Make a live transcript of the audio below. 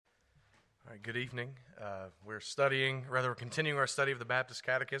All right, good evening. We're continuing our study of the Baptist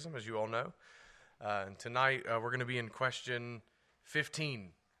Catechism, as you all know. And tonight we're going to be in question 15.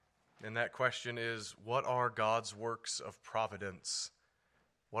 And that question is, what are God's works of providence?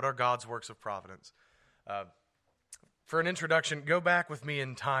 What are God's works of providence? For an introduction, go back with me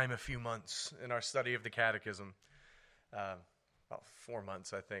in time a few months in our study of the Catechism. About 4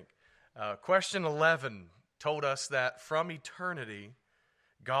 months, I think. Question 11 told us that from eternity,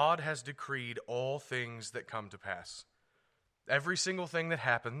 God has decreed all things that come to pass. Every single thing that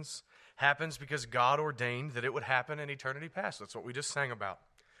happens because God ordained that it would happen in eternity past. That's what we just sang about.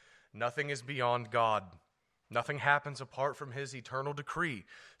 Nothing is beyond God. Nothing happens apart from His eternal decree.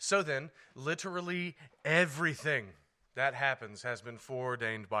 So then, literally everything that happens has been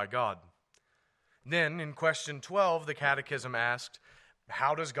foreordained by God. Then, in question 12, the Catechism asked,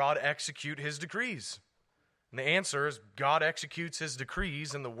 how does God execute His decrees? And the answer is God executes His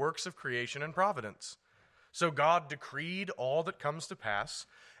decrees in the works of creation and providence. So God decreed all that comes to pass,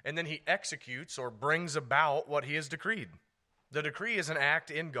 and then He executes or brings about what He has decreed. The decree is an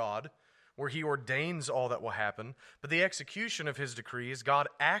act in God where He ordains all that will happen, but the execution of His decree is God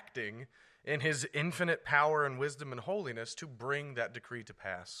acting in His infinite power and wisdom and holiness to bring that decree to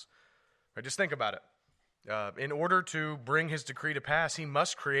pass. Right, just think about it. In order to bring His decree to pass, He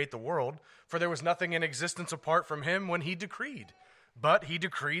must create the world, for there was nothing in existence apart from Him when He decreed. But He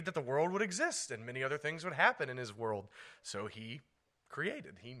decreed that the world would exist, and many other things would happen in His world. So He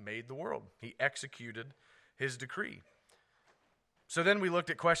created, He made the world. He executed His decree. So then we looked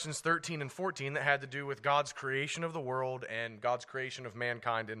at questions 13 and 14 that had to do with God's creation of the world and God's creation of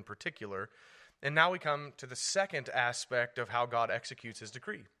mankind in particular. And now we come to the second aspect of how God executes His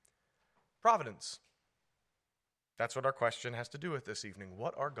decree. Providence. That's what our question has to do with this evening.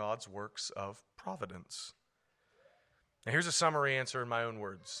 What are God's works of providence? Now here's a summary answer in my own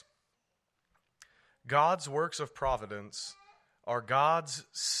words. God's works of providence are God's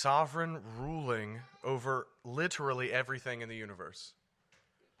sovereign ruling over literally everything in the universe.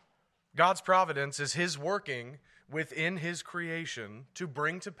 God's providence is His working within His creation to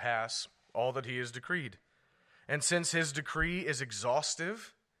bring to pass all that He has decreed. And since His decree is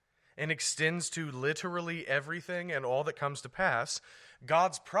exhaustive and extends to literally everything and all that comes to pass,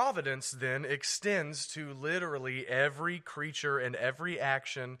 God's providence then extends to literally every creature and every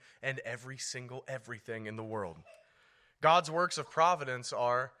action and every single everything in the world. God's works of providence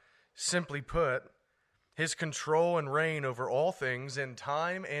are, simply put, His control and reign over all things in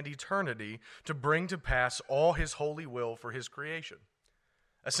time and eternity to bring to pass all His holy will for His creation.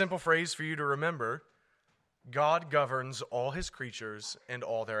 A simple phrase for you to remember: God governs all His creatures and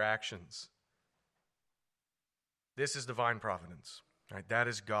all their actions. This is divine providence. Right? That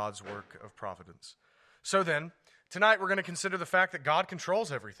is God's work of providence. So then, tonight we're going to consider the fact that God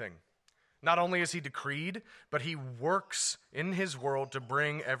controls everything. Not only has He decreed, but He works in His world to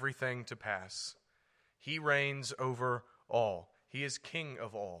bring everything to pass. He reigns over all. He is king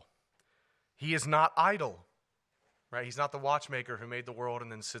of all. He is not idle. Right? He's not the watchmaker who made the world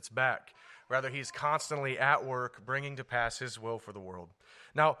and then sits back. Rather, He's constantly at work bringing to pass His will for the world.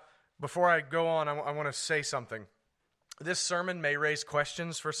 Now, before I go on, I want to say something. This sermon may raise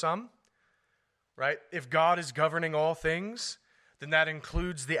questions for some, right? If God is governing all things, then that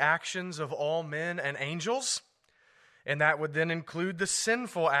includes the actions of all men and angels, and that would then include the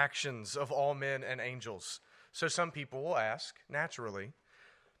sinful actions of all men and angels. So some people will ask, naturally,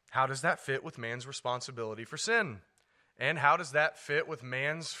 how does that fit with man's responsibility for sin? And how does that fit with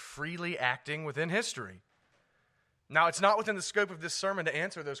man's freely acting within history? Now, it's not within the scope of this sermon to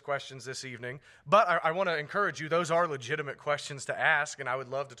answer those questions this evening, but I want to encourage you, those are legitimate questions to ask, and I would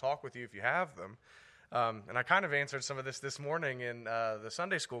love to talk with you if you have them. And I kind of answered some of this morning in the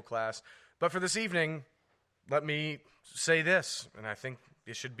Sunday school class, but for this evening, let me say this, and I think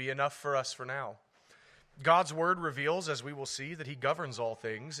it should be enough for us for now. God's word reveals, as we will see, that He governs all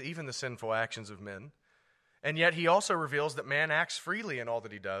things, even the sinful actions of men. And yet He also reveals that man acts freely in all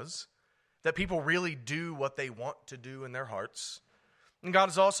that he does, that people really do what they want to do in their hearts. And God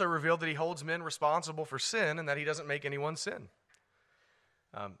has also revealed that He holds men responsible for sin and that He doesn't make anyone sin.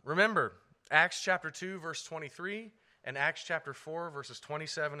 Remember, Acts chapter 2, verse 23, and Acts chapter 4, verses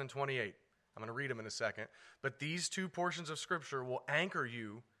 27 and 28. I'm going to read them in a second. But these two portions of Scripture will anchor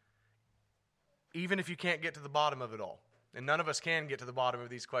you even if you can't get to the bottom of it all. And none of us can get to the bottom of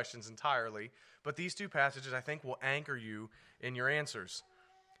these questions entirely, but these two passages, I think, will anchor you in your answers.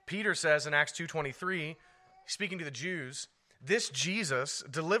 Peter says in Acts 2:23, speaking to the Jews, "This Jesus,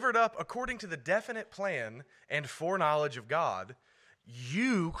 delivered up according to the definite plan and foreknowledge of God,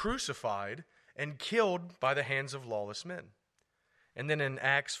 you crucified and killed by the hands of lawless men. And then in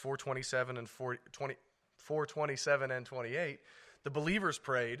Acts 4:27 and 4:27 and 28, the believers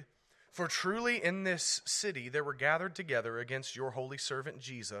prayed, "For truly in this city there were gathered together against your holy servant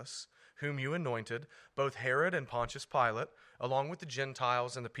Jesus, whom you anointed, both Herod and Pontius Pilate, along with the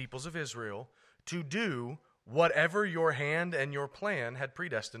Gentiles and the peoples of Israel, to do whatever your hand and your plan had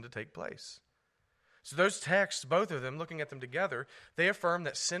predestined to take place." So those texts, both of them, looking at them together, they affirm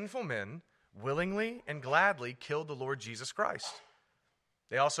that sinful men willingly and gladly killed the Lord Jesus Christ.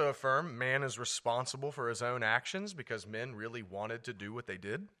 They also affirm man is responsible for his own actions because men really wanted to do what they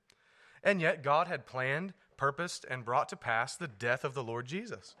did. And yet God had planned, purposed, and brought to pass the death of the Lord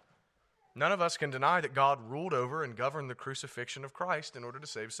Jesus. None of us can deny that God ruled over and governed the crucifixion of Christ in order to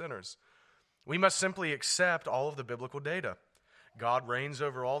save sinners. We must simply accept all of the biblical data. God reigns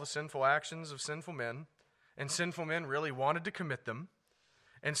over all the sinful actions of sinful men, and sinful men really wanted to commit them,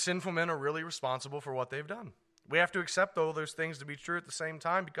 and sinful men are really responsible for what they've done. We have to accept all those things to be true at the same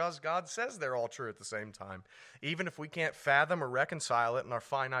time because God says they're all true at the same time. Even if we can't fathom or reconcile it in our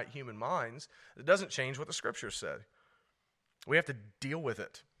finite human minds, it doesn't change what the Scriptures said. We have to deal with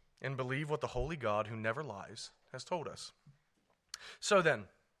it and believe what the holy God, who never lies, has told us. So then,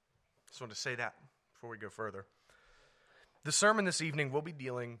 I just want to say that before we go further. The sermon this evening will be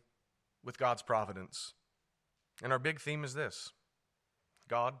dealing with God's providence. And our big theme is this: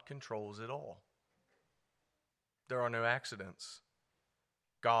 God controls it all. There are no accidents.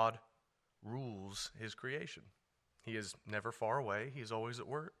 God rules his creation. He is never far away. He is always at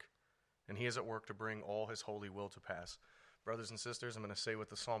work. And he is at work to bring all his holy will to pass. Brothers and sisters, I'm going to say with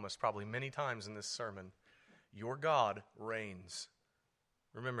the psalmist probably many times in this sermon, your God reigns.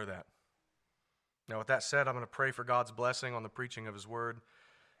 Remember that. Now, with that said, I'm going to pray for God's blessing on the preaching of his word,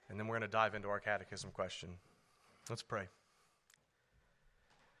 and then we're going to dive into our catechism question. Let's pray.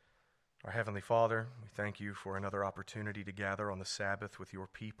 Our Heavenly Father, we thank you for another opportunity to gather on the Sabbath with your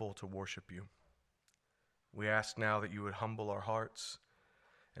people to worship you. We ask now that you would humble our hearts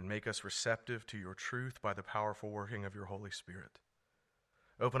and make us receptive to your truth by the powerful working of your Holy Spirit.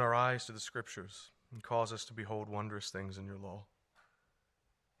 Open our eyes to the Scriptures and cause us to behold wondrous things in your law.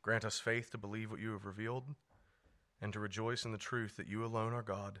 Grant us faith to believe what you have revealed and to rejoice in the truth that you alone are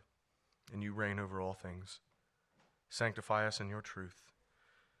God and you reign over all things. Sanctify us in your truth.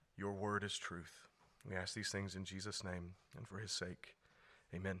 Your word is truth. We ask these things in Jesus' name and for his sake.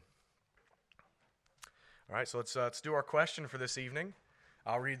 Amen. All right, so let's do our question for this evening.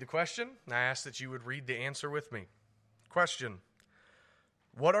 I'll read the question, and I ask that you would read the answer with me. Question: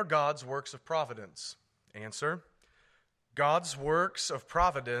 what are God's works of providence? Answer: God's works of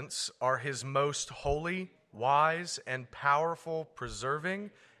providence are his most holy, wise, and powerful,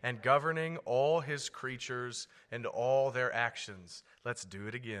 preserving and governing all his creatures and all their actions. Let's do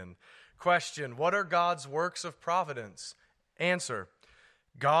it again. Question: what are God's works of providence? Answer: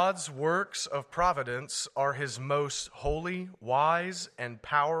 God's works of providence are his most holy, wise, and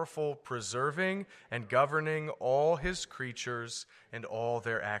powerful, preserving and governing all his creatures and all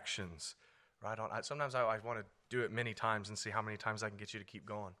their actions. Right on. Sometimes I want to do it many times and see how many times I can get you to keep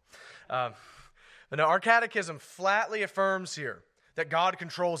going. But now our catechism flatly affirms here that God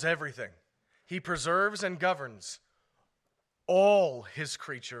controls everything. He preserves and governs all his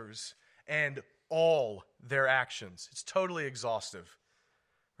creatures and all their actions. It's totally exhaustive.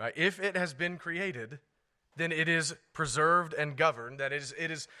 Right? If it has been created, then it is preserved and governed. That is,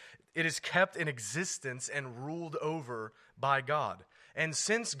 it is kept in existence and ruled over by God. And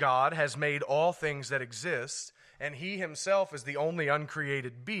since God has made all things that exist, and he himself is the only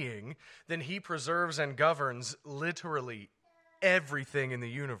uncreated being, then he preserves and governs literally everything in the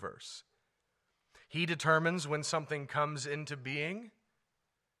universe. He determines when something comes into being,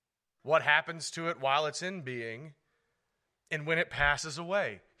 what happens to it while it's in being, and when it passes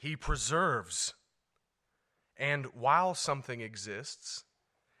away. He preserves. And while something exists,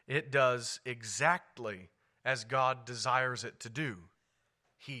 it does exactly as God desires it to do.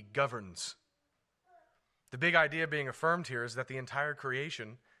 He governs. The big idea being affirmed here is that the entire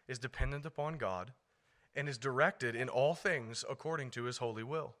creation is dependent upon God and is directed in all things according to his holy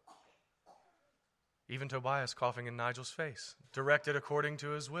will. Even Tobias coughing in Nigel's face, directed according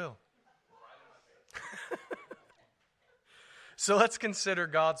to his will. So let's consider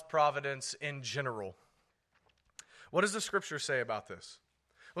God's providence in general. What does the Scripture say about this?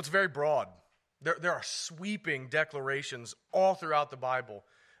 Well, it's very broad. There are sweeping declarations all throughout the Bible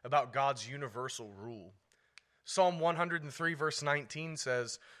about God's universal rule. Psalm 103 verse 19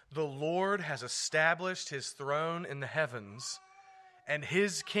 says, "The Lord has established his throne in the heavens, and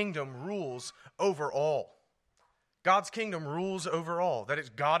his kingdom rules over all." God's kingdom rules over all. That is,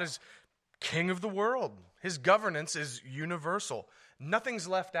 God is king of the world. His governance is universal. Nothing's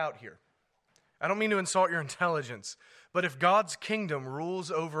left out here. I don't mean to insult your intelligence, but if God's kingdom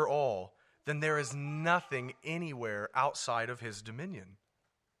rules over all, then there is nothing anywhere outside of his dominion.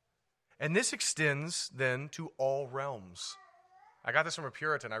 And this extends then to all realms. I got this from a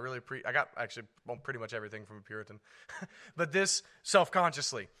Puritan. I got actually pretty much everything from a Puritan. But this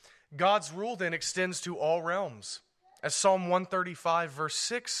self-consciously. God's rule then extends to all realms. As Psalm 135 verse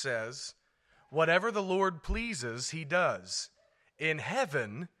 6 says, whatever the Lord pleases, he does, in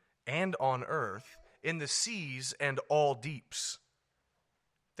heaven and on earth, in the seas and all deeps.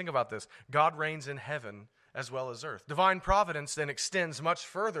 Think about this. God reigns in heaven as well as earth. Divine providence then extends much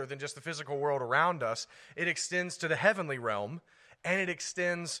further than just the physical world around us. It extends to the heavenly realm, and it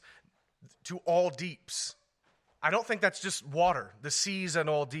extends to all deeps. I don't think that's just water, the seas and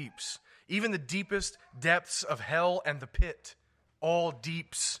all deeps. Even the deepest depths of hell and the pit, all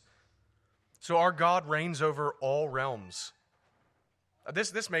deeps. So our God reigns over all realms.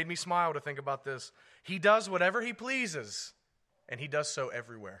 This made me smile to think about this. He does whatever he pleases, and he does so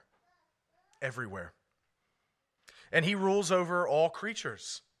everywhere. Everywhere. And he rules over all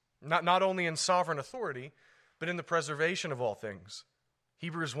creatures, not only in sovereign authority, but in the preservation of all things.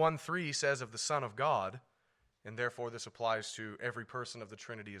 Hebrews 1:3 says of the Son of God, and therefore this applies to every person of the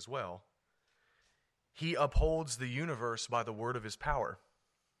Trinity as well, he upholds the universe by the word of his power.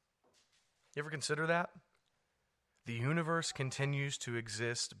 You ever consider that? The universe continues to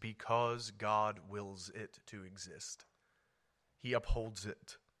exist because God wills it to exist. He upholds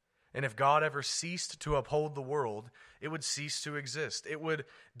it. And if God ever ceased to uphold the world, it would cease to exist. It would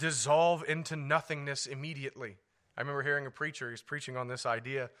dissolve into nothingness immediately. I remember hearing a preacher, he's preaching on this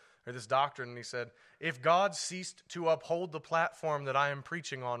idea or this doctrine, and he said, if God ceased to uphold the platform that I am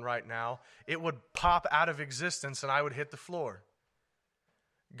preaching on right now, it would pop out of existence and I would hit the floor.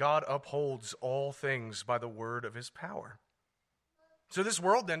 God upholds all things by the word of his power. So this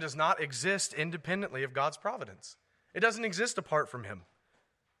world then does not exist independently of God's providence. It doesn't exist apart from him.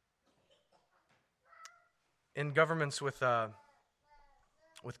 In governments with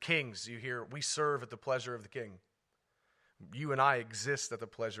kings, you hear, we serve at the pleasure of the king. You and I exist at the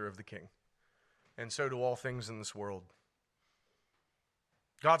pleasure of the king. And so do all things in this world.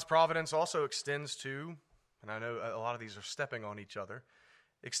 God's providence also extends to, and I know a lot of these are stepping on each other,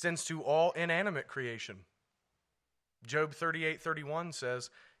 extends to all inanimate creation. Job 38:31 says,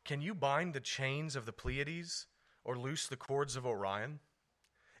 can you bind the chains of the Pleiades or loose the cords of Orion?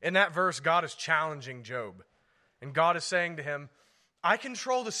 In that verse, God is challenging Job. And God is saying to him, I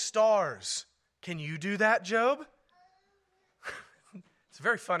control the stars. Can you do that, Job? It's a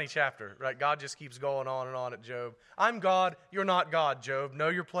very funny chapter, right? God just keeps going on and on at Job. I'm God, you're not God, Job. Know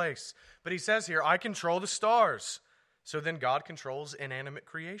your place. But he says here, I control the stars. So then God controls inanimate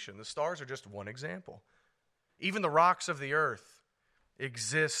creation. The stars are just one example. Even the rocks of the earth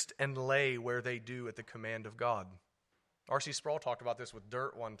exist and lay where they do at the command of God. R.C. Sproul talked about this with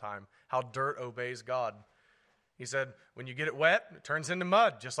dirt one time, how dirt obeys God. He said, when you get it wet, it turns into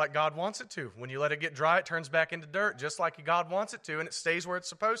mud, just like God wants it to. When you let it get dry, it turns back into dirt, just like God wants it to, and it stays where it's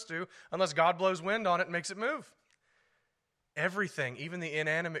supposed to, unless God blows wind on it and makes it move. Everything, even the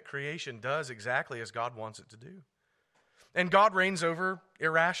inanimate creation, does exactly as God wants it to do. And God reigns over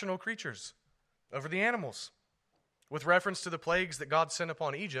irrational creatures, over the animals. With reference to the plagues that God sent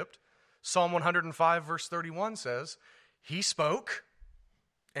upon Egypt, Psalm 105 verse 31 says, he spoke,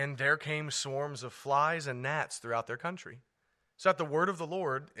 and there came swarms of flies and gnats throughout their country. So at the word of the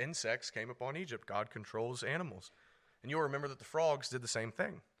Lord, insects came upon Egypt. God controls animals. And you'll remember that the frogs did the same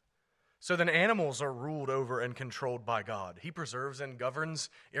thing. So then animals are ruled over and controlled by God. He preserves and governs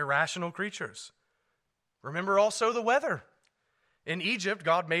irrational creatures. Remember also the weather. In Egypt,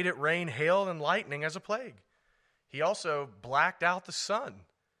 God made it rain hail and lightning as a plague. He also blacked out the sun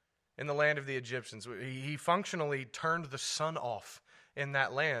in the land of the Egyptians. He functionally turned the sun off in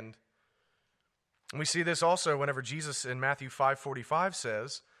that land. And we see this also whenever Jesus in Matthew 5:45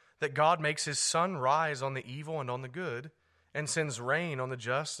 says that God makes his sun rise on the evil and on the good and sends rain on the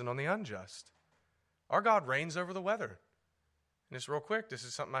just and on the unjust. Our God reigns over the weather. And just real quick, this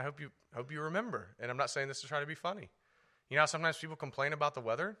is something I hope you remember. And I'm not saying this to try to be funny. You know how sometimes people complain about the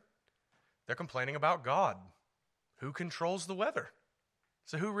weather? They're complaining about God. Who controls the weather?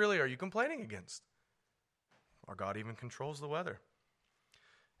 So who really are you complaining against? Our God even controls the weather.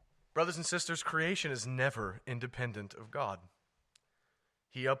 Brothers and sisters, creation is never independent of God.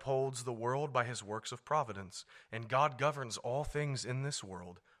 He upholds the world by his works of providence, and God governs all things in this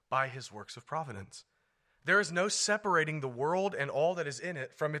world by his works of providence. There is no separating the world and all that is in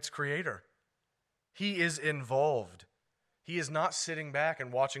it from its creator. He is involved. He is not sitting back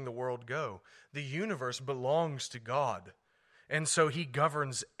and watching the world go. The universe belongs to God. And so he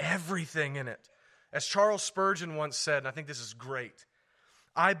governs everything in it. As Charles Spurgeon once said, and I think this is great,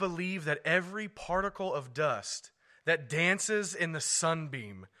 I believe that every particle of dust that dances in the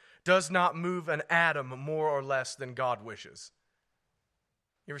sunbeam does not move an atom more or less than God wishes.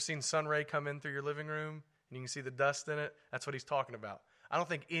 You ever seen sun ray come in through your living room and you can see the dust in it? That's what he's talking about. I don't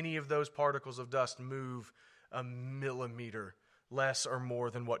think any of those particles of dust move a millimeter less or more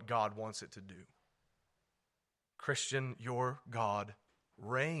than what God wants it to do. Christian, your God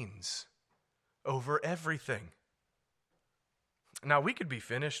reigns over everything. Now, we could be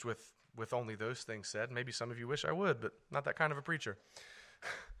finished with only those things said. Maybe some of you wish I would, but not that kind of a preacher.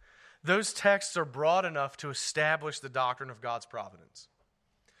 Those texts are broad enough to establish the doctrine of God's providence.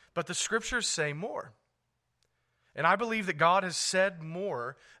 But the Scriptures say more. And I believe that God has said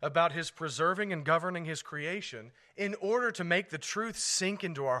more about His preserving and governing His creation in order to make the truth sink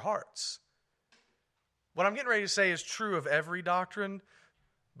into our hearts. What I'm getting ready to say is true of every doctrine,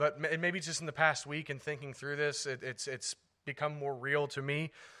 but maybe just in the past week and thinking through this, it's become more real to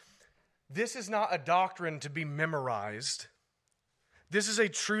me. This is not a doctrine to be memorized. This is a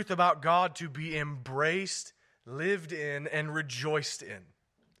truth about God to be embraced, lived in, and rejoiced in.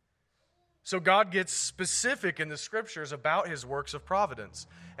 So God gets specific in the Scriptures about His works of providence.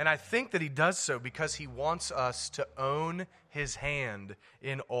 And I think that He does so because He wants us to own His hand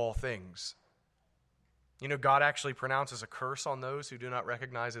in all things. You know, God actually pronounces a curse on those who do not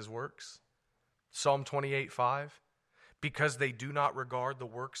recognize His works. Psalm 28:5. Because they do not regard the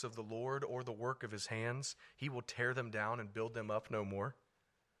works of the Lord or the work of His hands, He will tear them down and build them up no more.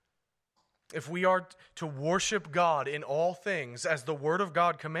 If we are to worship God in all things as the Word of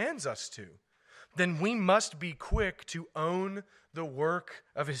God commands us to, then we must be quick to own the work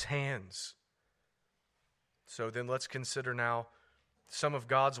of His hands. So then let's consider now some of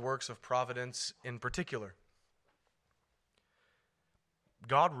God's works of providence in particular.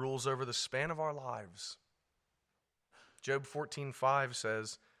 God rules over the span of our lives. Job 14:5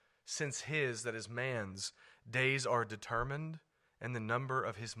 says, since His, that is man's, days are determined, and the number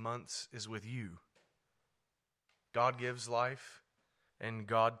of His months is with you. God gives life, and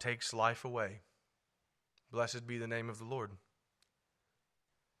God takes life away. Blessed be the name of the Lord.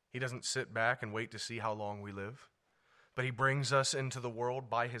 He doesn't sit back and wait to see how long we live, but He brings us into the world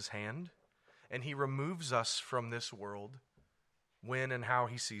by His hand, and He removes us from this world when and how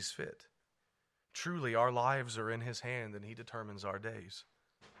He sees fit. Truly, our lives are in His hand, and He determines our days.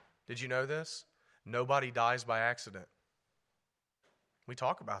 Did you know this? Nobody dies by accident. We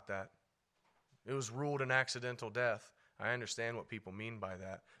talk about that. It was ruled an accidental death. I understand what people mean by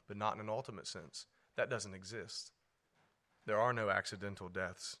that, but not in an ultimate sense. That doesn't exist. There are no accidental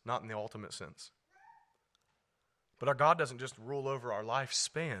deaths, not in the ultimate sense. But our God doesn't just rule over our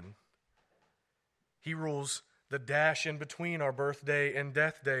lifespan. He rules the dash in between our birthday and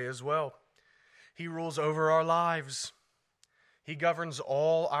death day as well. He rules over our lives. He governs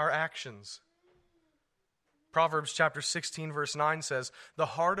all our actions. Proverbs chapter 16 verse 9 says, the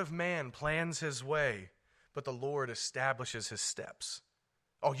heart of man plans his way, but the Lord establishes his steps.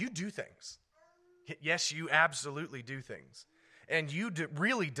 Oh, you do things. Yes, you absolutely do things. And you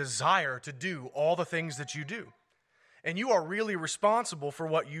really desire to do all the things that you do. And you are really responsible for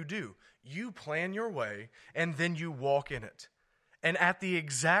what you do. You plan your way, and then you walk in it. And at the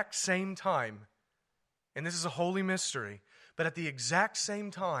exact same time, and this is a holy mystery, but at the exact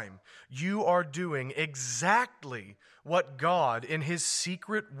same time, you are doing exactly what God in His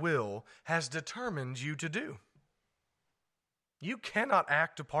secret will has determined you to do. You cannot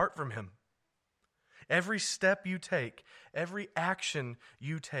act apart from Him. Every step you take, every action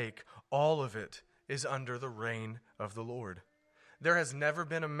you take, all of it is under the reign of the Lord. There has never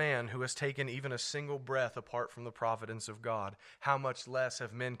been a man who has taken even a single breath apart from the providence of God. How much less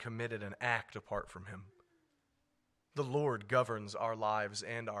have men committed an act apart from Him? The Lord governs our lives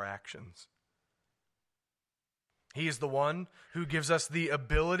and our actions. He is the one who gives us the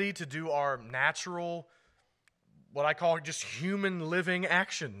ability to do our natural, what I call just human living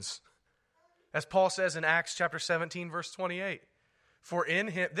actions. As Paul says in Acts chapter 17, verse 28, for in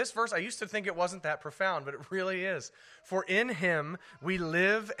Him, this verse, I used to think it wasn't that profound, but it really is. For in Him we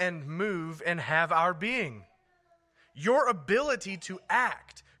live and move and have our being. Your ability to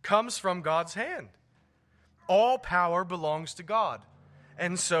act comes from God's hand. All power belongs to God,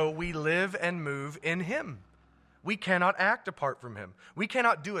 and so we live and move in Him. We cannot act apart from Him. We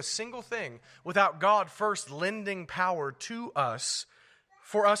cannot do a single thing without God first lending power to us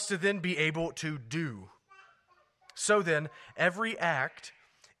for us to then be able to do. So then, every act,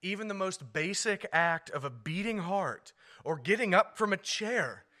 even the most basic act of a beating heart or getting up from a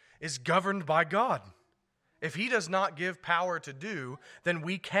chair, is governed by God. If he does not give power to do, then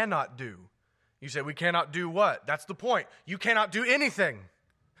we cannot do. You say, we cannot do what? That's the point. You cannot do anything.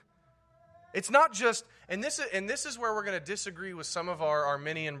 It's not just, and this is where we're going to disagree with some of our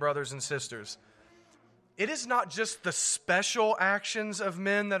Arminian brothers and sisters. It is not just the special actions of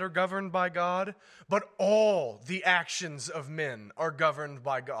men that are governed by God, but all the actions of men are governed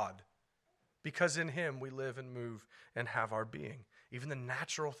by God. Because in him we live and move and have our being. Even the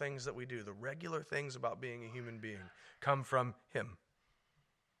natural things that we do, the regular things about being a human being, come from him.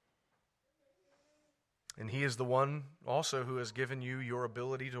 And he is the one also who has given you your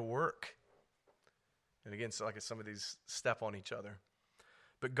ability to work. And again, so like some of these step on each other.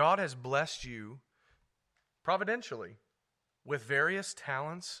 But God has blessed you providentially with various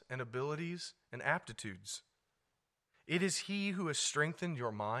talents and abilities and aptitudes. It is he who has strengthened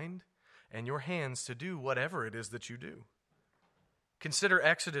your mind and your hands to do whatever it is that you do. Consider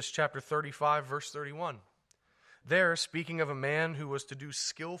Exodus chapter 35, verse 31. There, speaking of a man who was to do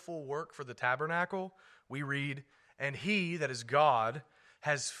skillful work for the tabernacle, we read, "And he, that is God,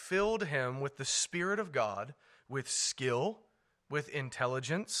 has filled him with the Spirit of God, with skill, with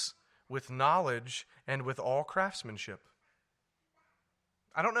intelligence, with knowledge, and with all craftsmanship."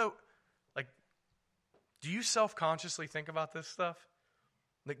 I don't know, do you self-consciously think about this stuff?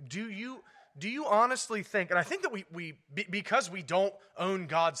 Do you honestly think, and I think that we because we don't own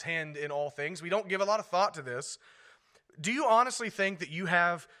God's hand in all things, we don't give a lot of thought to this. Do you honestly think that you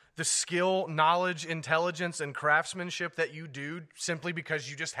have the skill, knowledge, intelligence, and craftsmanship that you do simply because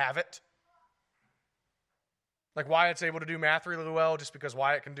you just have it? Like Wyatt's able to do math really well just because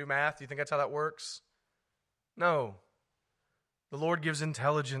Wyatt can do math. Do you think that's how that works? No. The Lord gives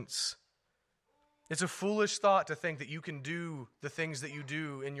intelligence. It's a foolish thought to think that you can do the things that you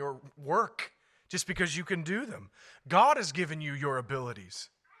do in your work just because you can do them. God has given you your abilities.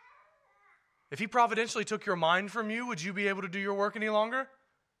 If he providentially took your mind from you, would you be able to do your work any longer?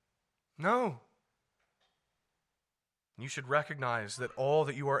 No. You should recognize that all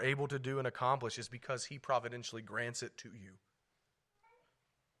that you are able to do and accomplish is because he providentially grants it to you.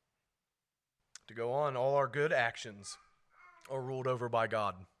 To go on, all our good actions are ruled over by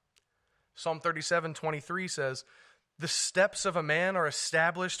God. Psalm 37:23 says, "The steps of a man are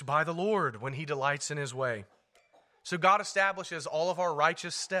established by the Lord when he delights in his way." So God establishes all of our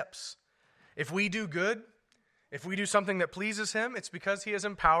righteous steps. If we do good, if we do something that pleases him, it's because he has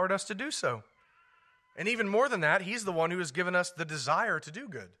empowered us to do so. And even more than that, he's the one who has given us the desire to do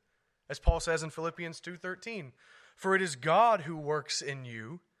good. As Paul says in Philippians 2:13, "For it is God who works in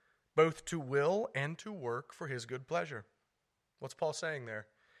you, both to will and to work for his good pleasure." What's Paul saying there?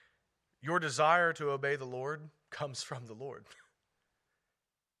 Your desire to obey the Lord comes from the Lord.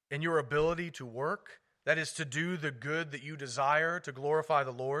 And your ability to work, that is to do the good that you desire to glorify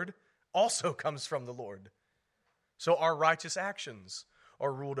the Lord, also comes from the Lord. So our righteous actions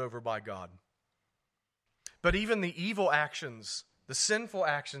are ruled over by God. But even the evil actions, the sinful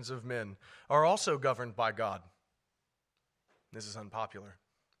actions of men, are also governed by God. This is unpopular.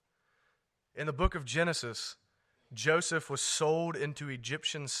 In the book of Genesis, Joseph was sold into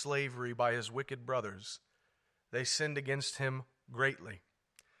Egyptian slavery by his wicked brothers. They sinned against him greatly.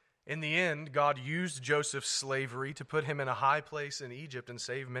 In the end, God used Joseph's slavery to put him in a high place in Egypt and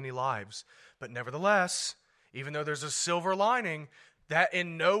save many lives. But nevertheless, even though there's a silver lining, that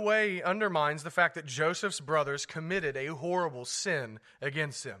in no way undermines the fact that Joseph's brothers committed a horrible sin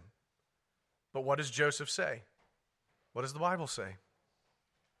against him. But what does Joseph say? What does the Bible say?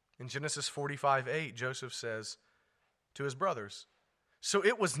 In Genesis 45:8, Joseph says to his brothers, "So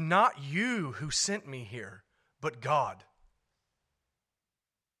it was not you who sent me here, but God.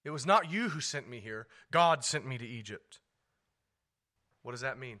 It was not you who sent me here. God sent me to Egypt." What does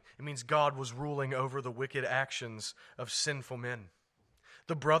that mean? It means God was ruling over the wicked actions of sinful men.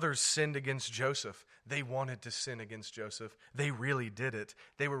 The brothers sinned against Joseph. They wanted to sin against Joseph. They really did it.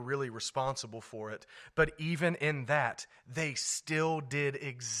 They were really responsible for it. But even in that, they still did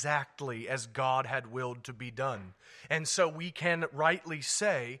exactly as God had willed to be done. And so we can rightly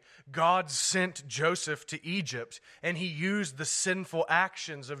say God sent Joseph to Egypt, and he used the sinful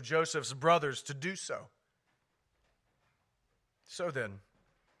actions of Joseph's brothers to do so. So then,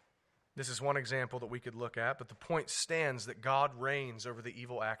 this is one example that we could look at, but the point stands that God reigns over the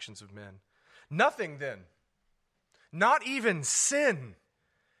evil actions of men. Nothing then, not even sin,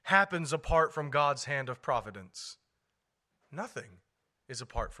 happens apart from God's hand of providence. Nothing is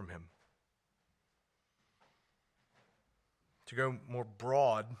apart from him. To go more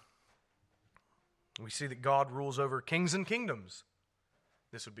broad, we see that God rules over kings and kingdoms.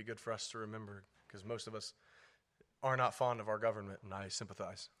 This would be good for us to remember because most of us are not fond of our government, and I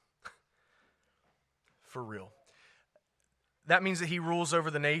sympathize. for real. That means that he rules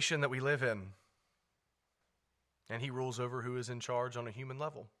over the nation that we live in. And he rules over who is in charge on a human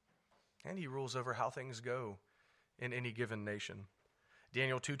level. And he rules over how things go in any given nation.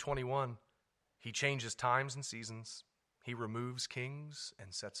 Daniel 2:21, he changes times and seasons. He removes kings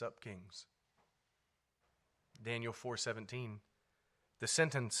and sets up kings. Daniel 4:17, the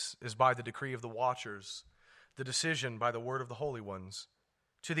sentence is by the decree of the watchers, the decision by the word of the holy ones,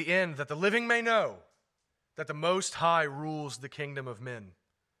 to the end that the living may know that the Most High rules the kingdom of men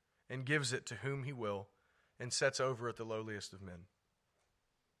and gives it to whom he will and sets over it the lowliest of men.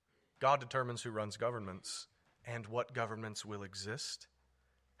 God determines who runs governments and what governments will exist,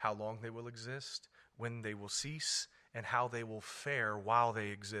 how long they will exist, when they will cease, and how they will fare while they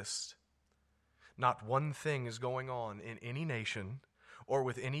exist. Not one thing is going on in any nation or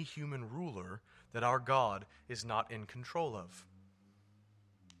with any human ruler that our God is not in control of.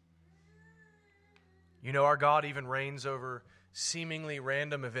 You know, our God even reigns over seemingly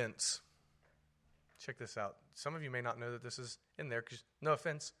random events. Check this out. Some of you may not know that this is in there, because no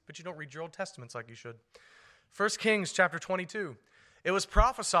offense, but you don't read your Old Testaments like you should. 1 Kings chapter 22. It was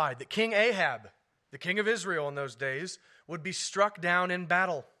prophesied that King Ahab, the king of Israel in those days, would be struck down in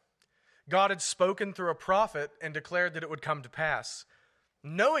battle. God had spoken through a prophet and declared that it would come to pass.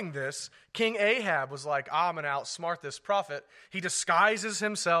 Knowing this, King Ahab was like, I'm going to outsmart this prophet. He disguises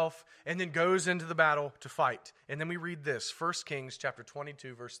himself and then goes into the battle to fight. And then we read this, 1 Kings chapter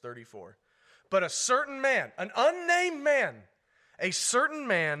 22, verse 34. But a certain man, an unnamed man, a certain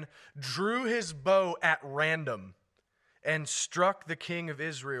man drew his bow at random and struck the king of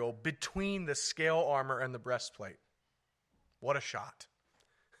Israel between the scale armor and the breastplate. What a shot.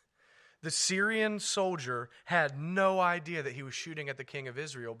 The Syrian soldier had no idea that he was shooting at the king of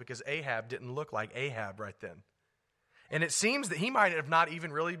Israel because Ahab didn't look like Ahab right then. And it seems that he might have not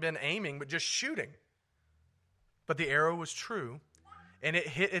even really been aiming, but just shooting. But the arrow was true, and it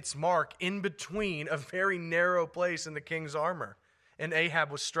hit its mark in between a very narrow place in the king's armor. And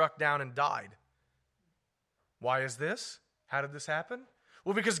Ahab was struck down and died. Why is this? How did this happen?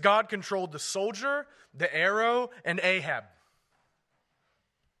 Well, because God controlled the soldier, the arrow, and Ahab.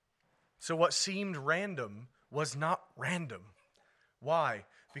 So what seemed random was not random. Why?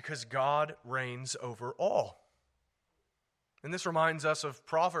 Because God reigns over all. And this reminds us of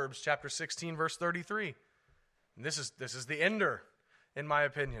Proverbs chapter 16, verse 33. And this is the ender, in my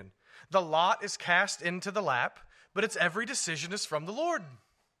opinion. The lot is cast into the lap, but its every decision is from the Lord.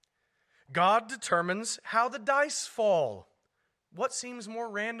 God determines how the dice fall. What seems more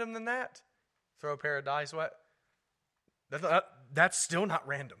random than that? Throw a pair of dice, what? That's still not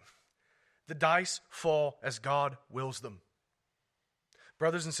random. The dice fall as God wills them.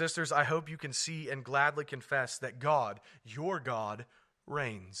 Brothers and sisters, I hope you can see and gladly confess that God, your God,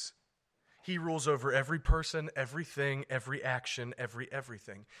 reigns. He rules over every person, everything, every action,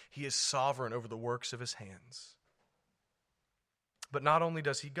 everything. He is sovereign over the works of his hands. But not only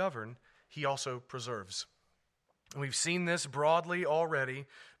does he govern, he also preserves. And we've seen this broadly already,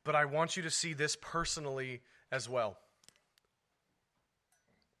 but I want you to see this personally as well.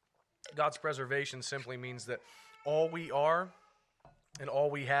 God's preservation simply means that all we are and all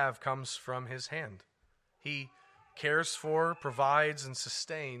we have comes from his hand. He cares for, provides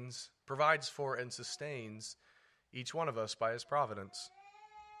for and sustains each one of us by his providence.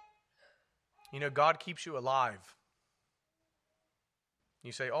 You know, God keeps you alive.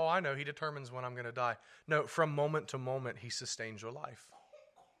 You say, oh, I know, he determines when I'm going to die. No, from moment to moment, he sustains your life.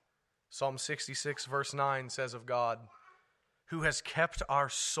 Psalm 66, verse 9 says of God, who has kept our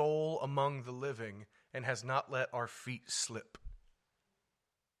soul among the living and has not let our feet slip.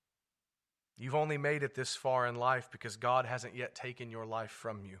 You've only made it this far in life because God hasn't yet taken your life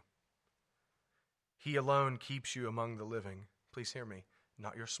from you. He alone keeps you among the living. Please hear me.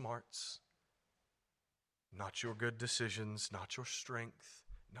 Not your smarts, not your good decisions, not your strength,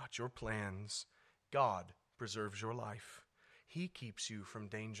 not your plans. God preserves your life. He keeps you from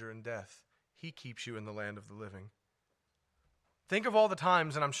danger and death. He keeps you in the land of the living. Think of all the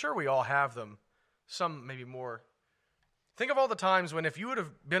times, and I'm sure we all have them, some maybe more. Think of all the times when if you would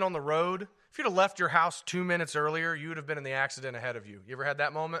have been on the road, if you'd have left your house 2 minutes earlier, you would have been in the accident ahead of you. You ever had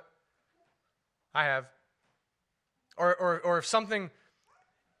that moment? I have. Or if something,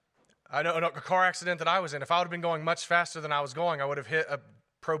 I know a car accident that I was in, if I would have been going much faster than I was going, I would have hit a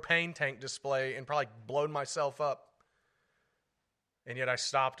propane tank display and probably blown myself up. And yet I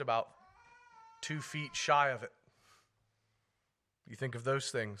stopped about 2 feet shy of it. You think of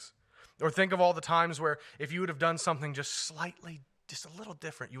those things. Or think of all the times where if you would have done something just slightly, just a little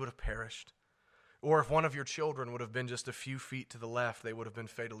different, you would have perished. Or if one of your children would have been just a few feet to the left, they would have been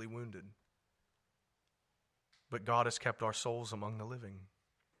fatally wounded. but God has kept our souls among the living.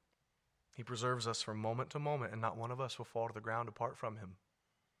 He preserves us from moment to moment, and not one of us will fall to the ground apart from him.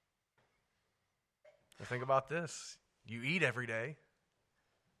 Now think about this. You eat every day.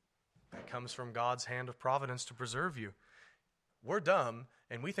 That comes from God's hand of providence to preserve you. We're dumb,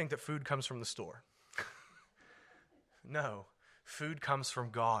 and we think that food comes from the store. No, food comes from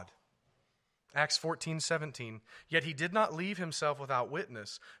God. Acts 14:17, yet he did not leave himself without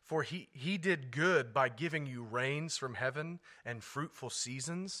witness, for he did good by giving you rains from heaven and fruitful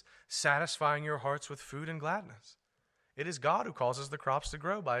seasons, satisfying your hearts with food and gladness. It is God who causes the crops to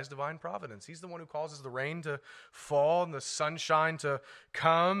grow by his divine providence. He's the one who causes the rain to fall and the sunshine to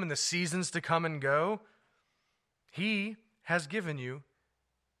come and the seasons to come and go. He has given you.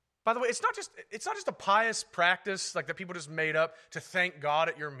 By the way, it's not just a pious practice like that people just made up to thank God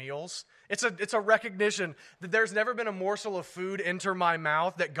at your meals. It's a recognition that there's never been a morsel of food enter my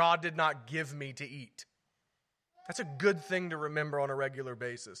mouth that God did not give me to eat. That's a good thing to remember on a regular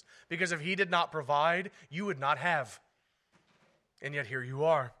basis, because if he did not provide, you would not have. And yet here you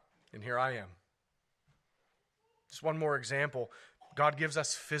are, and here I am. Just one more example. God gives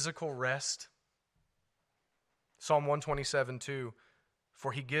us physical rest. Psalm 127:2.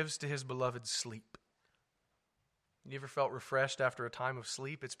 For he gives to his beloved sleep. You ever felt refreshed after a time of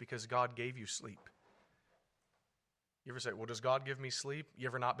sleep? It's because God gave you sleep. You ever say, well, does God give me sleep? You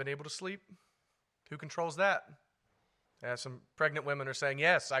ever not been able to sleep? Who controls that? Some pregnant women are saying,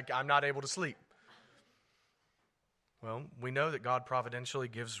 yes, I'm not able to sleep. Well, we know that God providentially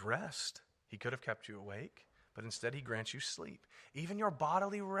gives rest. He could have kept you awake, but instead he grants you sleep. Even your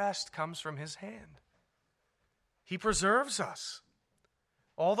bodily rest comes from his hand. He preserves us.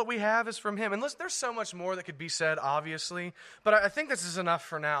 All that we have is from him. And listen, there's so much more that could be said, obviously, but I think this is enough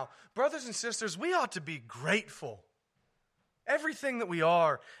for now. Brothers and sisters, we ought to be grateful. Everything that we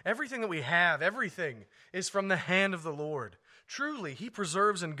are, everything that we have, everything is from the hand of the Lord. Truly, he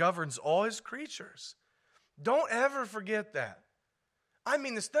preserves and governs all his creatures. Don't ever forget that. I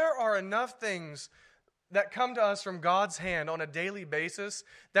mean this, there are enough things that come to us from God's hand on a daily basis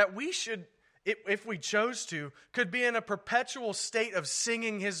that we should, if we chose to, could be in a perpetual state of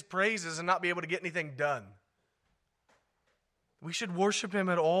singing his praises and not be able to get anything done. We should worship him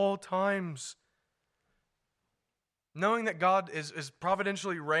at all times. Knowing that God is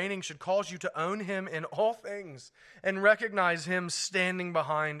providentially reigning should cause you to own him in all things and recognize him standing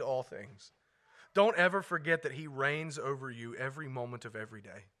behind all things. Don't ever forget that he reigns over you every moment of every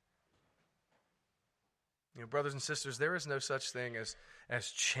day. You know, brothers and sisters, there is no such thing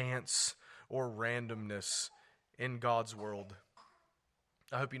as chance or randomness in God's world.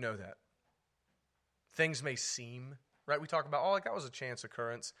 I hope you know that. Things may seem, right? We talk about, that was a chance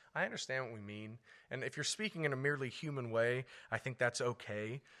occurrence. I understand what we mean. And if you're speaking in a merely human way, I think that's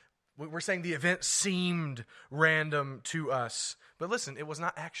okay. We're saying the event seemed random to us. But listen, it was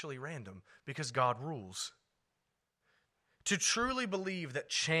not actually random because God rules. To truly believe that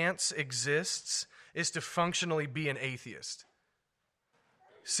chance exists is to functionally be an atheist.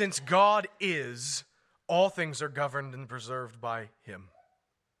 Since God is, all things are governed and preserved by him.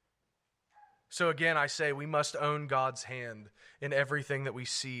 So again, I say we must own God's hand in everything that we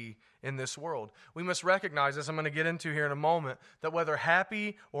see in this world. We must recognize, as I'm going to get into here in a moment, that whether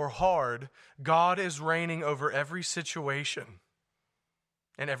happy or hard, God is reigning over every situation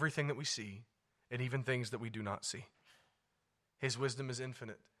and everything that we see, and even things that we do not see. His wisdom is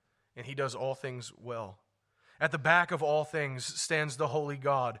infinite, and he does all things well. At the back of all things stands the holy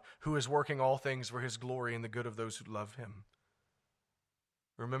God, who is working all things for his glory and the good of those who love him.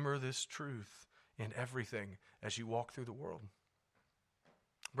 Remember this truth in everything as you walk through the world.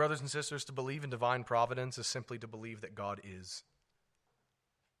 Brothers and sisters, to believe in divine providence is simply to believe that God is.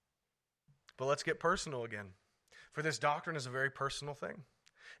 But let's get personal again, for this doctrine is a very personal thing.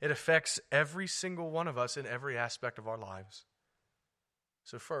 It affects every single one of us in every aspect of our lives.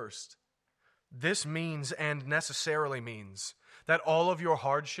 So first, this means and necessarily means that all of your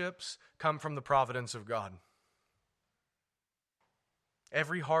hardships come from the providence of God.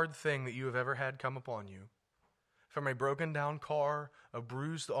 Every hard thing that you have ever had come upon you, from a broken down car, a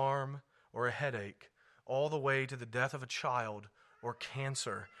bruised arm, or a headache, all the way to the death of a child or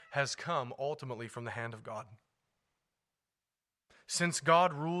cancer, has come ultimately from the hand of God. Since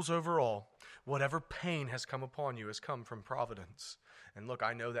God rules over all, whatever pain has come upon you has come from providence. And look,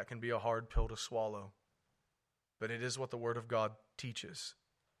 I know that can be a hard pill to swallow, but it is what the Word of God teaches.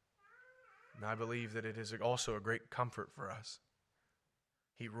 And I believe that it is also a great comfort for us.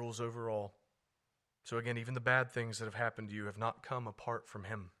 He rules over all. So again, even the bad things that have happened to you have not come apart from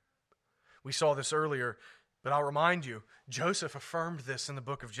him. We saw this earlier, but I'll remind you, Joseph affirmed this in the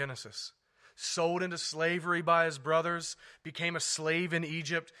book of Genesis. sold into slavery by his brothers, became a slave in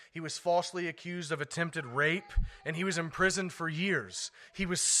Egypt. He was falsely accused of attempted rape, and he was imprisoned for years. He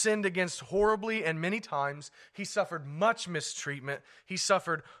was sinned against horribly, and many times he suffered much mistreatment. He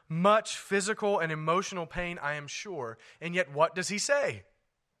suffered much physical and emotional pain, I am sure. And yet what does he say?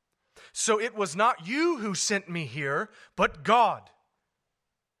 So it was not you who sent me here, but God.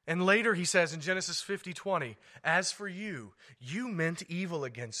 And later he says in Genesis 50:20, as for you, you meant evil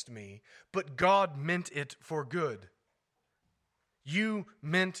against me, but God meant it for good. You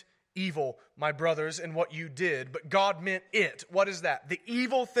meant evil, my brothers, in what you did, but God meant it. What is that? The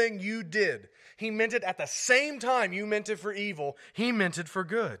evil thing you did. He meant it at the same time you meant it for evil. He meant it for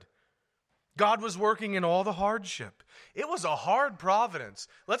good. God was working in all the hardship. It was a hard providence.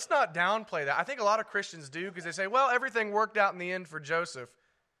 Let's not downplay that. I think a lot of Christians do because they say, well, everything worked out in the end for Joseph.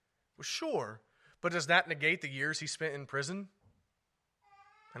 Well, sure, but does that negate the years he spent in prison?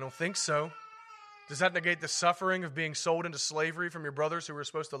 I don't think so. Does that negate the suffering of being sold into slavery from your brothers who were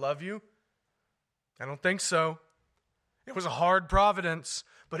supposed to love you? I don't think so. It was a hard providence,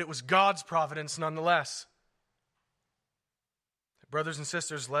 but it was God's providence nonetheless. Brothers and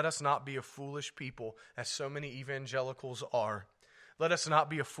sisters, let us not be a foolish people, as so many evangelicals are. Let us not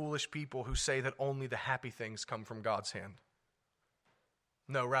be a foolish people who say that only the happy things come from God's hand.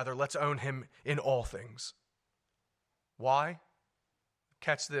 No, rather, let's own him in all things. Why?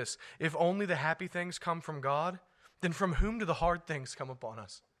 Catch this. If only the happy things come from God, then from whom do the hard things come upon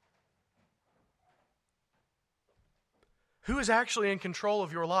us? Who is actually in control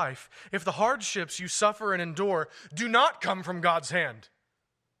of your life if the hardships you suffer and endure do not come from God's hand?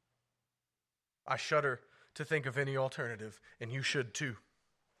 I shudder to think of any alternative, and you should too.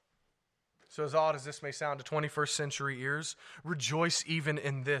 So as odd as this may sound to 21st century ears, rejoice even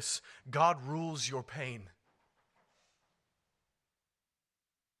in this. God rules your pain.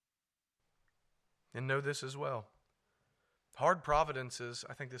 And know this as well. Hard providences,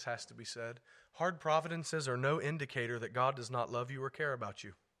 I think this has to be said, hard providences are no indicator that God does not love you or care about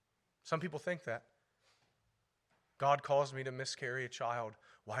you. Some people think that. God caused me to miscarry a child.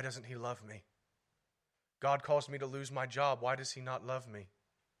 Why doesn't he love me? God caused me to lose my job. Why does he not love me?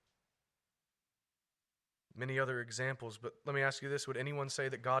 Many other examples, but let me ask you this. Would anyone say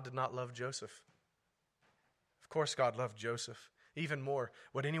that God did not love Joseph? Of course God loved Joseph. Even more,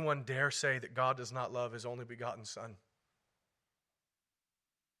 would anyone dare say that God does not love his only begotten Son?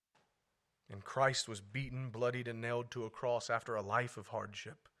 And Christ was beaten, bloodied, and nailed to a cross after a life of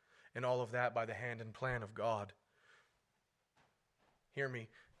hardship. And all of that by the hand and plan of God. Hear me.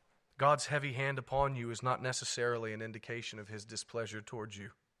 God's heavy hand upon you is not necessarily an indication of his displeasure towards you.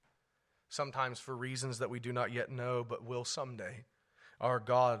 Sometimes for reasons that we do not yet know, but will someday, our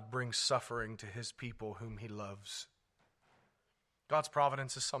God brings suffering to his people whom he loves. God's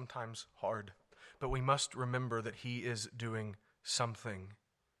providence is sometimes hard, but we must remember that he is doing something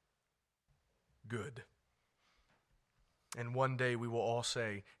good. And one day we will all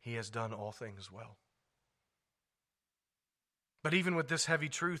say, he has done all things well. But even with this heavy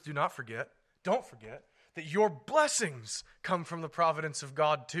truth, don't forget, that your blessings come from the providence of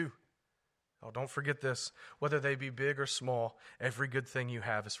God too. Oh, don't forget this. Whether they be big or small, every good thing you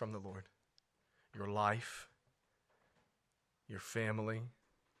have is from the Lord. Your life, your family,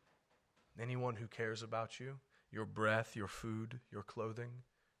 anyone who cares about you, your breath, your food, your clothing,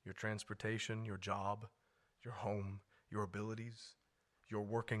 your transportation, your job, your home, your abilities, your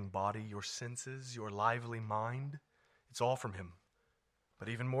working body, your senses, your lively mind. It's all from him. But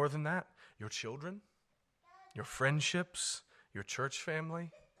even more than that, your children, your friendships, your church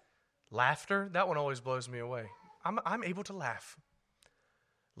family, laughter, that one always blows me away. I'm able to laugh.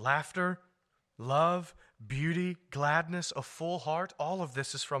 Laughter, love, beauty, gladness, a full heart, all of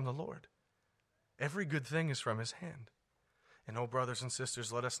this is from the Lord. Every good thing is from his hand. And oh, brothers and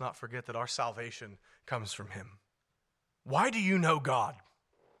sisters, let us not forget that our salvation comes from him. Why do you know God?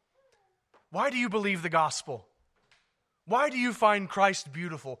 Why do you believe the gospel? Why do you find Christ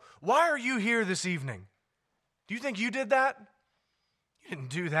beautiful? Why are you here this evening? Do you think you did that? You didn't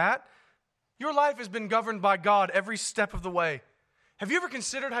do that. Your life has been governed by God every step of the way. Have you ever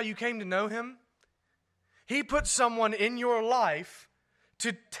considered how you came to know him? He put someone in your life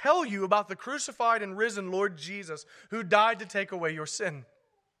to tell you about the crucified and risen Lord Jesus who died to take away your sin.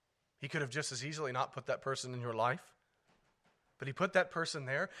 He could have just as easily not put that person in your life, but he put that person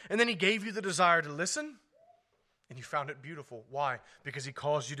there, and then he gave you the desire to listen, and you found it beautiful. Why? Because he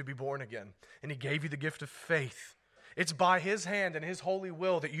caused you to be born again, and he gave you the gift of faith. It's by his hand and his holy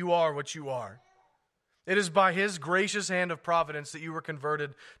will that you are what you are. It is by his gracious hand of providence that you were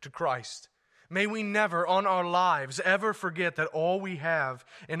converted to Christ. May we never on our lives ever forget that all we have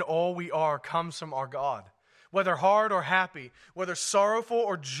and all we are comes from our God. Whether hard or happy, whether sorrowful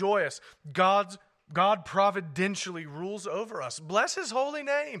or joyous, God providentially rules over us. Bless His holy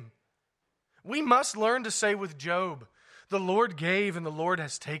name. We must learn to say with Job, the Lord gave and the Lord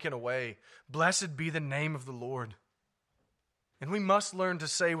has taken away. Blessed be the name of the Lord. And we must learn to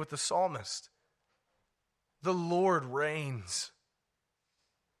say with the psalmist, the Lord reigns.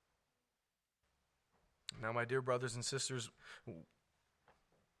 Now, my dear brothers and sisters,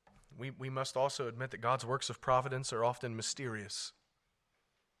 we must also admit that God's works of providence are often mysterious.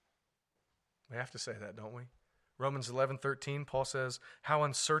 We have to say that, don't we? Romans 11:13, Paul says, how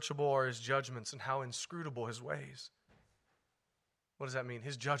unsearchable are His judgments and how inscrutable His ways. What does that mean?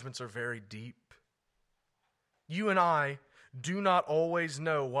 His judgments are very deep. You and I do not always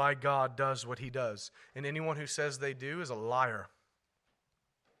know why God does what He does. And anyone who says they do is a liar.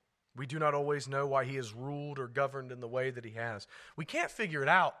 We do not always know why He has ruled or governed in the way that He has. We can't figure it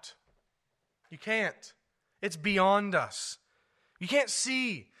out. You can't. It's beyond us. You can't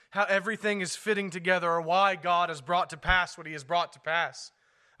see how everything is fitting together or why God has brought to pass what He has brought to pass.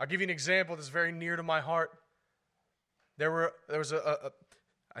 I'll give you an example that's very near to my heart. There was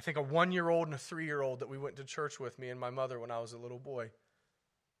I think a 1-year-old and a 3-year-old that we went to church with, me and my mother, when I was a little boy.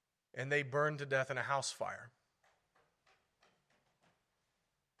 And they burned to death in a house fire.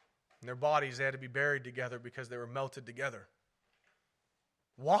 And their bodies, they had to be buried together because they were melted together.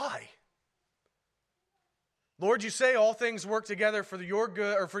 Why? Lord, you say all things work together for your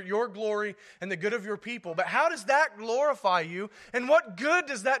good, or for your glory and the good of your people. But how does that glorify you? And what good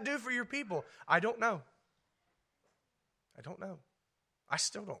does that do for your people? I don't know. I don't know. I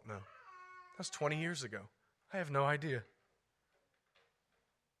still don't know. That was 20 years ago. I have no idea.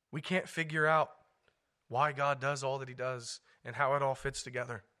 We can't figure out why God does all that He does and how it all fits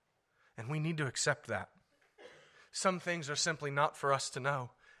together. And we need to accept that. Some things are simply not for us to know,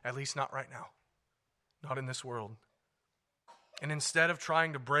 at least not right now. Not in this world. And instead of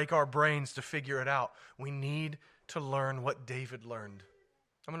trying to break our brains to figure it out, we need to learn what David learned.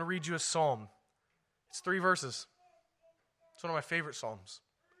 I'm going to read you a psalm. It's 3 verses. It's one of my favorite psalms.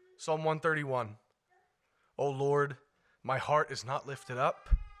 Psalm 131. O Lord, my heart is not lifted up.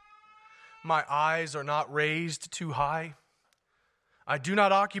 My eyes are not raised too high. I do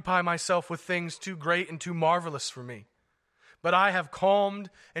not occupy myself with things too great and too marvelous for me. But I have calmed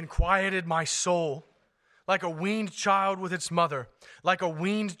and quieted my soul. Like a weaned child with its mother, like a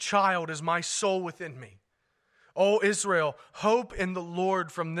weaned child is my soul within me. O Israel, hope in the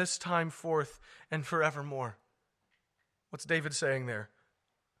Lord from this time forth and forevermore. What's David saying there?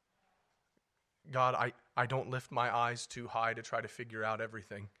 God, I don't lift my eyes too high to try to figure out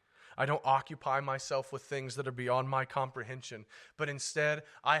everything. I don't occupy myself with things that are beyond my comprehension. But instead,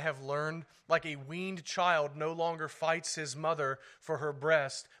 I have learned, like a weaned child no longer fights his mother for her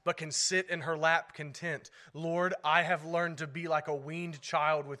breast, but can sit in her lap content. Lord, I have learned to be like a weaned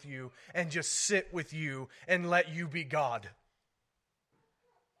child with you and just sit with you and let you be God.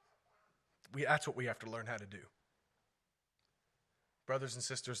 That's what we have to learn how to do. Brothers and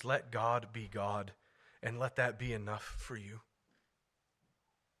sisters, let God be God, and let that be enough for you.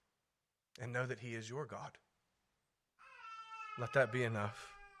 And know that He is your God. Let that be enough.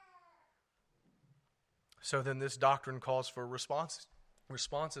 So then this doctrine calls for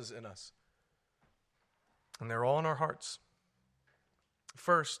responses in us. And they're all in our hearts.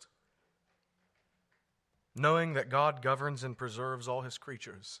 First, knowing that God governs and preserves all His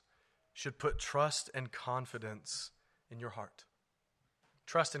creatures should put trust and confidence in your heart.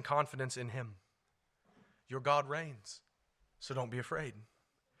 Trust and confidence in Him. Your God reigns, so don't be afraid.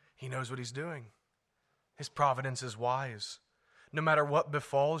 He knows what He's doing. His providence is wise. No matter what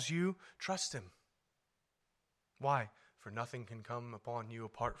befalls you, trust Him. Why? For nothing can come upon you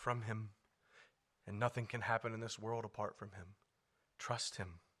apart from Him, and nothing can happen in this world apart from Him. Trust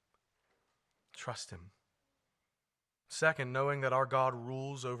Him. Trust Him. Second, knowing that our God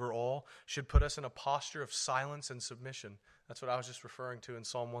rules over all should put us in a posture of silence and submission. That's what I was just referring to in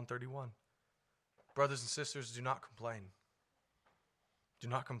Psalm 131. Brothers and sisters, do not complain. Do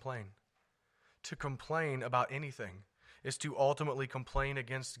not complain. To complain about anything is to ultimately complain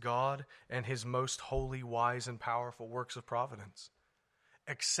against God and His most holy, wise, and powerful works of providence.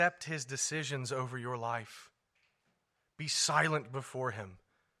 Accept His decisions over your life. Be silent before Him.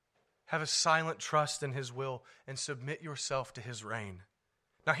 Have a silent trust in His will and submit yourself to His reign.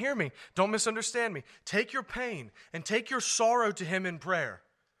 Now hear me. Don't misunderstand me. Take your pain and take your sorrow to Him in prayer.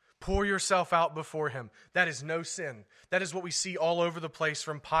 Pour yourself out before him. That is no sin. That is what we see all over the place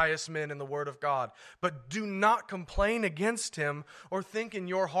from pious men in the Word of God. But do not complain against him or think in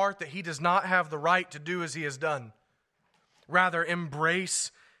your heart that he does not have the right to do as he has done. Rather,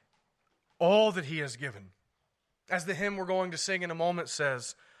 embrace all that he has given. As the hymn we're going to sing in a moment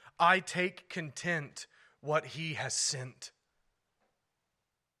says, I take content what he has sent.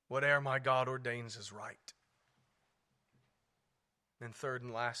 Whate'er my God ordains is right. And third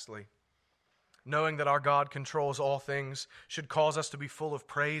and lastly, knowing that our God controls all things should cause us to be full of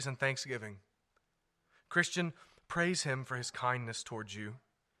praise and thanksgiving. Christian, praise him for his kindness towards you.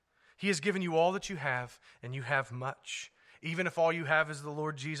 He has given you all that you have, and you have much. Even if all you have is the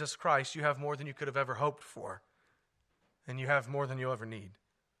Lord Jesus Christ, you have more than you could have ever hoped for, and you have more than you'll ever need.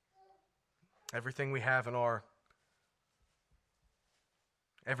 Everything we have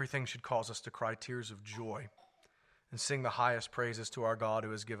everything should cause us to cry tears of joy and sing the highest praises to our God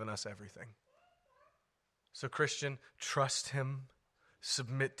who has given us everything. So Christian, trust him,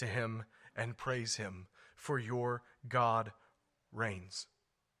 submit to him, and praise him, for your God reigns.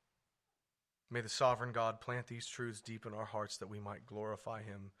 May the sovereign God plant these truths deep in our hearts that we might glorify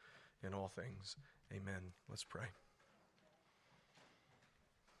him in all things. Amen. Let's pray.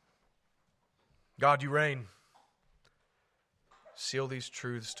 God, you reign. Seal these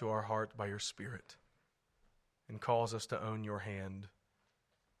truths to our heart by your Spirit and cause us to own your hand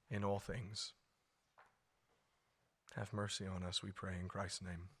in all things. Have mercy on us, we pray in Christ's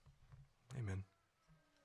name. Amen.